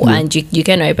school and you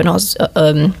can open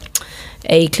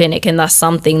a clinic, and that's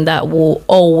something that will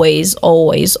always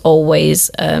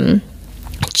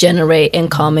generate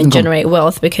income and generate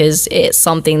wealth, because it's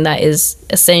something that is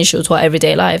essential to our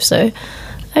everyday life. So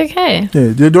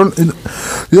you don't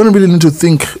really need to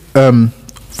think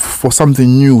for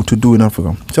something new to do in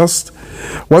Africa. Just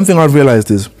one thing I've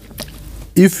realized is,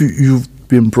 if you've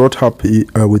been brought up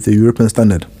with the European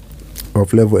standard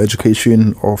of level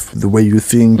education, of the way you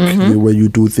think, the way you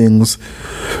do things,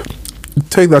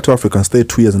 take that to Africa and stay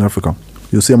 2 years in Africa.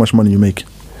 You'll see how much money you make.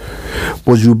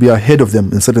 But you'll be ahead of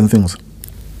them in certain things.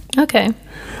 Okay.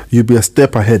 You'll be a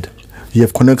step ahead. You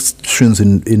have connections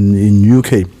in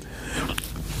UK.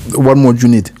 What more do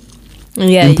you need?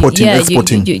 Importing,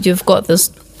 exporting. You've got this,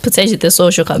 potentially the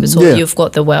social capital. You've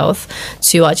got the wealth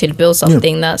to actually build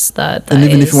something that and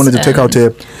even if you wanted to take out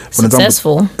for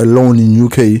successful example, a loan in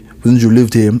UK, since you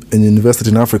lived here and invested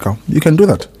in Africa, you can do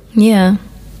that. Yeah.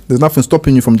 There's nothing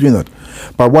stopping you from doing that.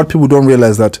 But what people don't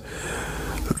realize, that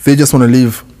they just want to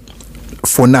live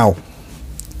for now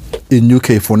in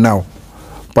UK for now.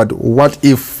 But what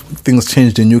if things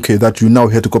changed in UK, that you now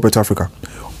head to corporate Africa?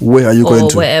 Where are you going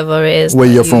to? Wherever it is where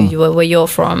you're from. Where you're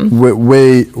from.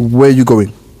 Where are you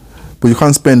going? But you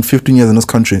can't spend 15 years in this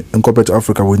country and go back to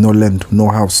Africa with no land, no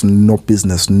house, no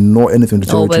business, no anything to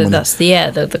generate money. That's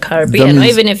the Caribbean, or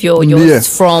even if you're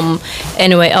from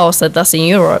anywhere else that's in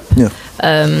Europe.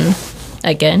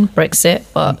 Again, Brexit,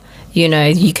 but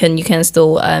you can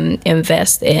still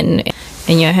invest in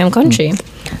your home country.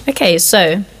 Okay,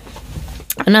 so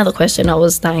another question I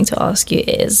was dying to ask you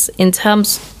is, in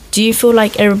terms, do you feel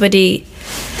like everybody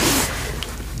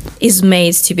is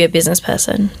made to be a business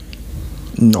person?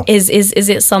 No. Is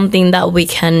it something that we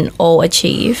can all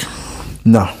achieve?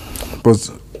 No. But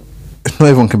not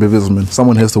everyone can be a businessman.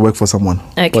 Someone has to work for someone.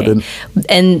 Okay. But then,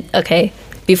 And okay,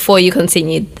 before you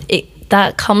continue,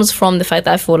 that comes from the fact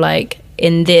that I feel like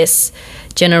in this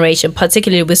generation,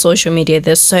 particularly with social media,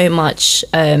 there's so much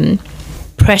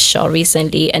pressure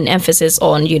recently and emphasis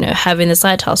on, you know, having a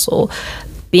side hustle,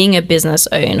 being a business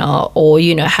owner, or,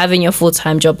 you know, having your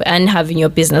full-time job and having your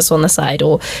business on the side,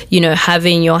 or, you know,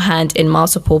 having your hand in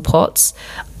multiple pots.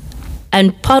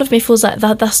 And part of me feels like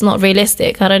that's not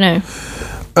realistic. I don't know.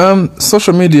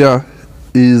 social media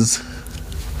is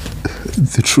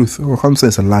the truth. Well, I can't say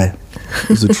it's a lie.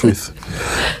 It's the truth.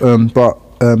 But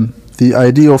the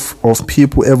idea of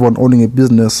people, everyone owning a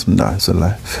business, nah, it's a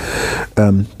lie.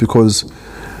 Because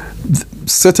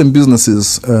certain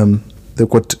businesses, they've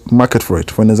got market for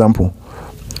it. For an example,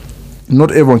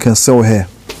 not everyone can sell hair.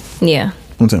 Yeah.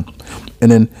 Okay.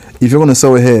 And then if you're going to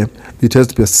sell hair, it has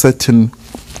to be a certain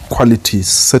quality,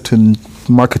 certain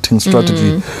marketing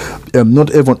strategy.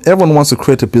 Not everyone wants to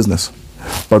create a business,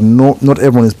 but not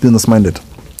everyone is business minded.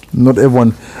 Not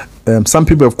everyone. Some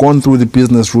people have gone through the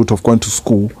business route of going to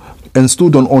school and still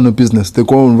don't own a business. They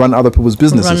go and run other people's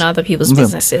businesses.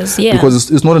 Businesses, yeah.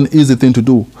 Because it's not an easy thing to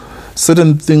do.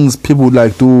 Certain things people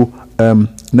like do 9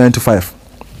 to 5.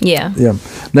 Yeah. Yeah.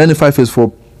 9 to 5 is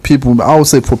for people, I would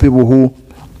say for people who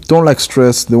don't like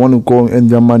stress. They want to go and earn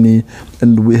their money,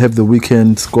 and we have the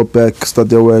weekends, go back, start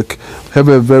their work, have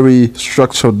a very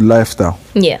structured lifestyle.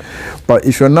 Yeah. But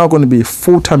if you're now going to be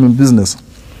full-time in business,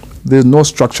 there's no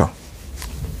structure.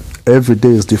 Every day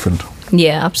is different.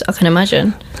 Yeah, I can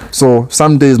imagine. So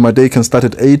some days my day can start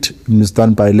at 8 and it's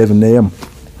done by 11 a.m.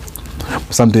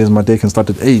 Some days my day can start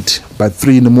at 8, by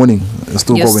 3 in the morning it's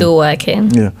still You're going. still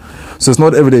working. Yeah. So it's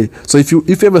not every day. So if you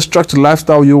have a structured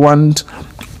lifestyle you want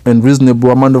and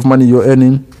reasonable amount of money you're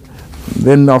earning,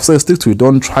 then I'll say stick to it.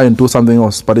 Don't try and do something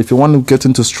else. But if you want to get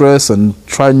into stress and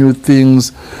try new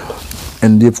things,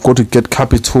 and you've got to get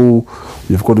capital,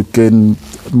 you've got to gain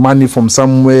money from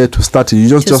somewhere to start it.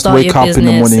 You just wake up in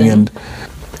the morning and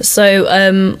so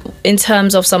in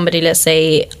terms of somebody, let's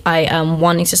say I am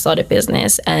wanting to start a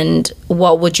business, and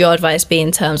what would your advice be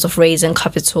in terms of raising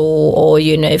capital or,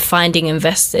 you know, finding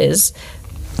investors?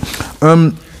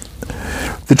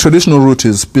 The traditional route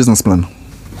is business plan.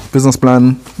 Business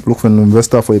plan, look for an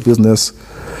investor for a business,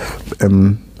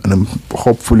 and then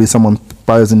hopefully someone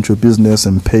buys into a business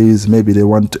and pays. Maybe they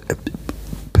want a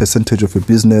percentage of a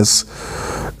business,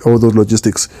 all those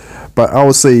logistics. But I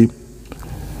would say,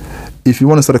 if you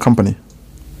want to start a company,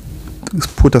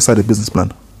 put aside a business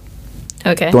plan.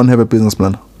 Okay. Don't have a business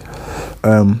plan.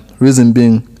 Reason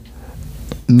being,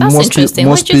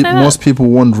 most people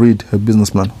won't read a business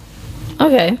plan.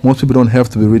 Okay. Most people don't have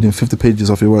to be reading 50 pages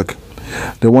of your work.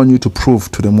 They want you to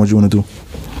prove to them what you want to do.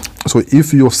 So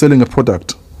if you're selling a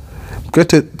product,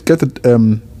 get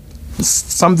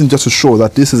something just to show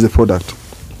that this is a product.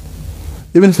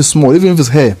 Even if it's small, even if it's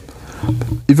hair.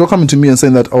 If you're coming to me and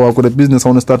saying that, oh, I've got a business, I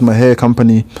want to start my hair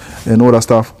company and all that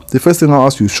stuff, the first thing I'll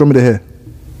ask you, show me the hair.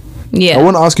 Yeah. I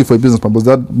won't ask you for a business plan, because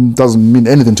that doesn't mean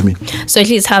anything to me. So at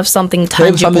least have something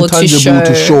tangible, to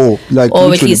show, like, or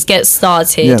literally. at least get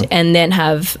started, and then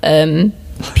have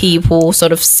people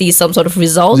sort of see some sort of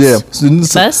results. Yeah,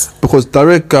 first. Because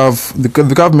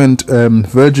the government,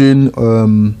 Virgin,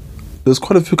 there's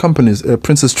quite a few companies,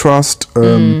 Princess Trust,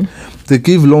 they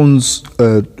give loans.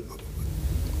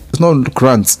 It's not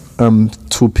grants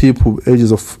to people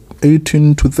ages of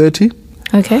 18 to 30.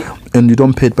 Okay. And you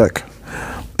don't pay it back.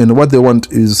 And what they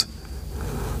want is,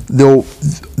 the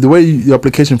way your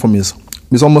application form is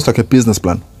almost like a business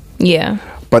plan. Yeah.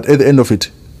 But at the end of it,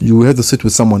 you have to sit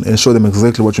with someone and show them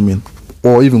exactly what you mean.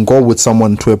 Or even go with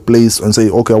someone to a place and say,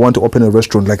 okay, I want to open a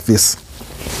restaurant like this.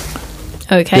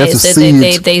 Okay, so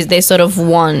they sort of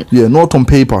want... Yeah, not on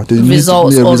paper. They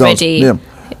results already. Yeah.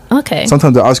 Okay.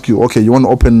 Sometimes they ask you, okay, you want to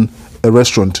open a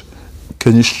restaurant.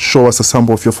 Can you show us a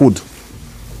sample of your food?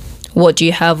 What do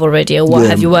you have already, or what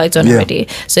have you worked on already?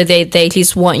 So they at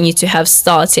least want you to have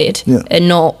started and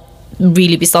not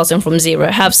really be starting from zero.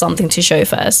 Have something to show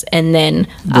first, and then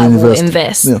I will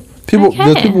invest. Yeah.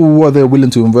 There's people who are there willing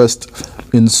to invest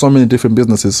in so many different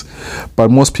businesses, but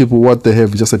most people, what they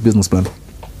have is just a business plan.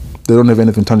 They don't have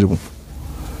anything tangible.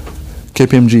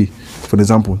 KPMG, for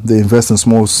example, they invest in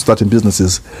small starting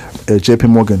businesses. JP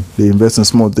Morgan, they invest in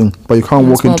small things. But you can't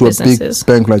walk into a big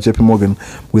bank like JP Morgan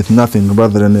with nothing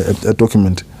rather than a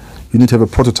document. You need to have a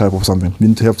prototype of something. You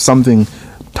need to have something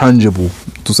tangible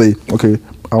to say, okay,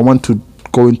 I want to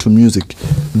go into music.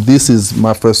 This is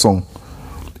my first song.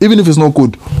 Even if it's not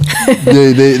good,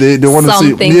 they want to see.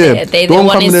 Something Yeah, there. They don't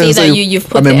want come to in there see and that say, you've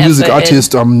put I'm the a music effort in.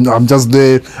 artist. I'm just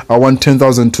there. I want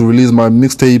 10,000 to release my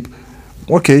mixtape.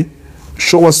 Okay,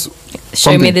 show us.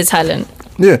 Show me something. the talent.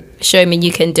 Yeah. Show me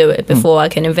you can do it before I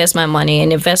can invest my money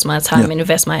and invest my time Yeah. and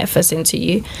invest my efforts into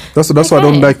you. That's why I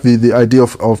don't Okay. like the idea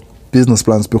of business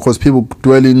plans, because people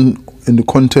dwell in the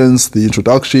contents, the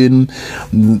introduction.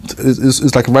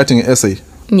 It's like writing an essay.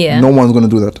 Yeah. No one's going to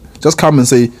do that. Just come and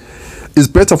say, it's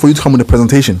better for you to come with a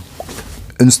presentation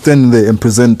and stand there and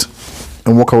present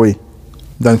and walk away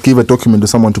than give a document to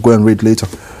someone to go and read later.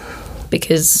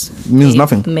 Because It means you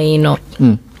nothing. may not.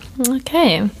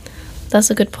 Okay, that's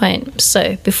a good point.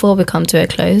 So before we come to a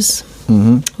close,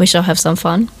 we shall have some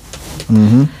fun.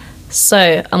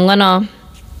 So I'm gonna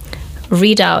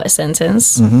read out a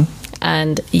sentence,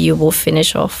 and you will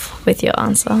finish off with your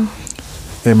answer.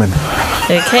 Amen.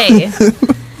 Okay.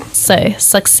 So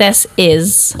success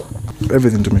is.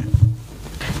 Everything to me.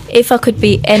 If I could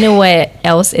be anywhere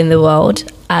else in the world,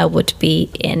 I would be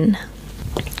in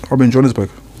I'll be in Johannesburg,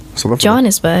 South Africa.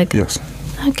 Johannesburg. Yes.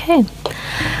 Okay.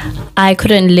 I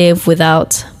couldn't live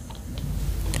without.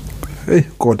 Hey,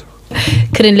 God.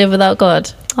 Couldn't live without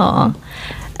God. Aw.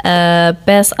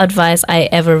 Best advice I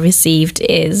ever received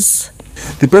is.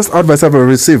 The best advice I've ever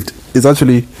received is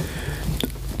actually,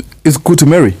 it's good to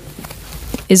marry.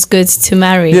 It's good to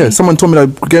marry. Yeah, someone told me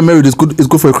that get married is good. It's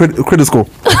good for a credit score.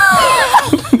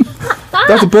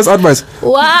 That's the best advice.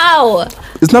 Wow.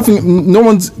 It's nothing. No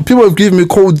one's. People have given me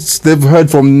codes they've heard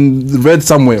from, read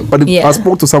somewhere. But Yeah. I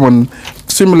spoke to someone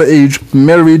similar age,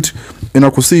 married, and I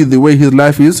could see the way his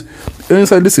life is. And he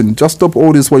said, "Listen, just stop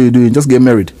all this. What you're doing. Just get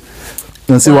married,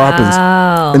 and see what happens."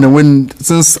 Wow. And then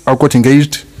since I got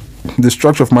engaged, the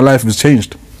structure of my life has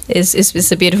changed.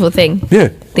 It's a beautiful thing. Yeah,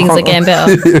 Things are getting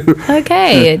better.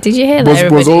 Okay. Did you hear that, Was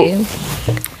everybody?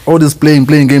 all this playing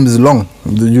games is long.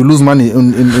 You lose money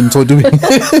in so doing.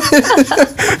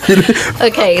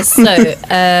 Okay, so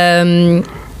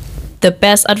the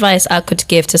best advice I could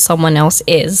give to someone else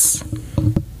is.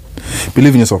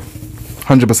 Believe in yourself.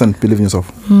 100% believe in yourself.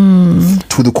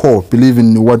 To the core. Believe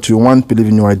in what you want. Believe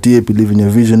in your idea. Believe in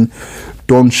your vision.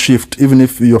 Don't shift. Even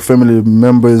if your family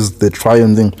members, they try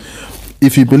and think.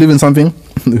 If you believe in something,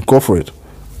 go for it.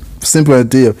 Simple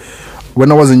idea.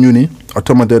 When I was in uni, I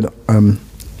told my dad,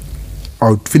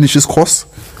 I'll finish this course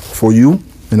for you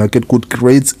and I'll get good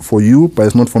grades for you, but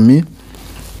it's not for me.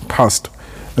 Passed.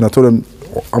 And I told him,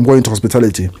 I'm going to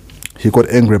hospitality. He got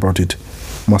angry about it.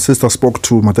 My sister spoke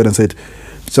to my dad and said,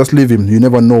 just leave him. You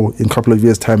never know. In a couple of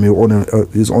years' time, he'll own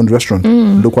his own restaurant.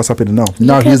 Look what's happening now.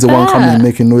 Now Look he's at the one coming that. and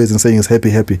making noise and saying he's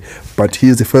happy. But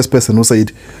he's the first person who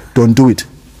said, don't do it.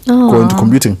 Go into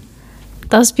commuting.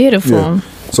 That's beautiful. Yeah.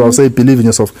 So I'll say believe in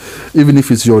yourself. Even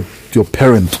if it's your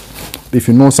parent. If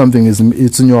you know something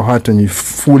it's in your heart and you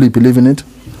fully believe in it,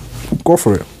 go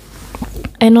for it.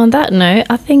 And on that note,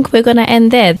 I think we're going to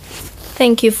end there.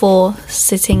 Thank you for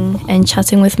sitting and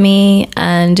chatting with me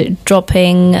and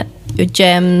dropping your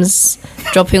gems,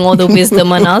 dropping all the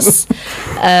wisdom on us.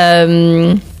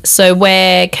 So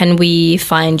where can we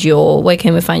find you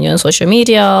on social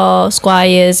media,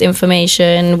 Squires,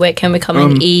 information? Where can we come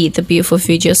and eat the beautiful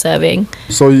food you're serving?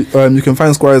 So you can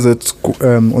find Squires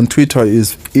on Twitter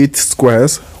is Eat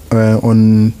Squires.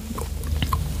 On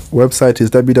website is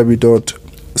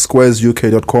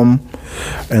www.squaresuk.com,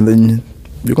 and then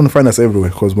you're going to find us everywhere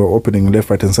because we're opening left,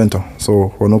 right, and center.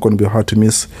 So we're not going to be hard to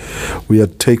miss. We are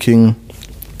taking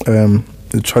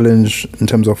the challenge in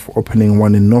terms of opening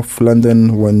one in North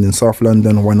London, one in South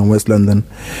London, one in West London.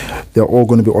 They're all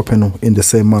going to be open in the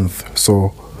same month. So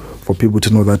for people to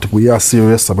know that we are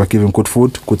serious about giving good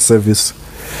food, good service,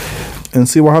 and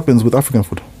see what happens with African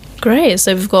food. Great.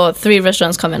 So we've got 3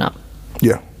 restaurants coming up.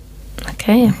 Yeah.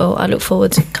 Okay, well, I look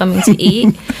forward to coming to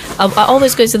eat. I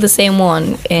always go to the same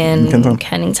one in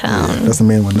Canning Town. That's the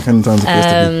main one. Canning Town's the place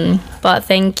to be. But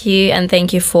thank you, and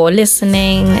thank you for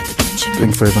listening.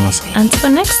 Thanks for having us.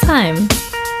 Until next time.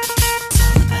 It's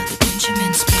all about the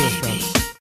Benjamin Split.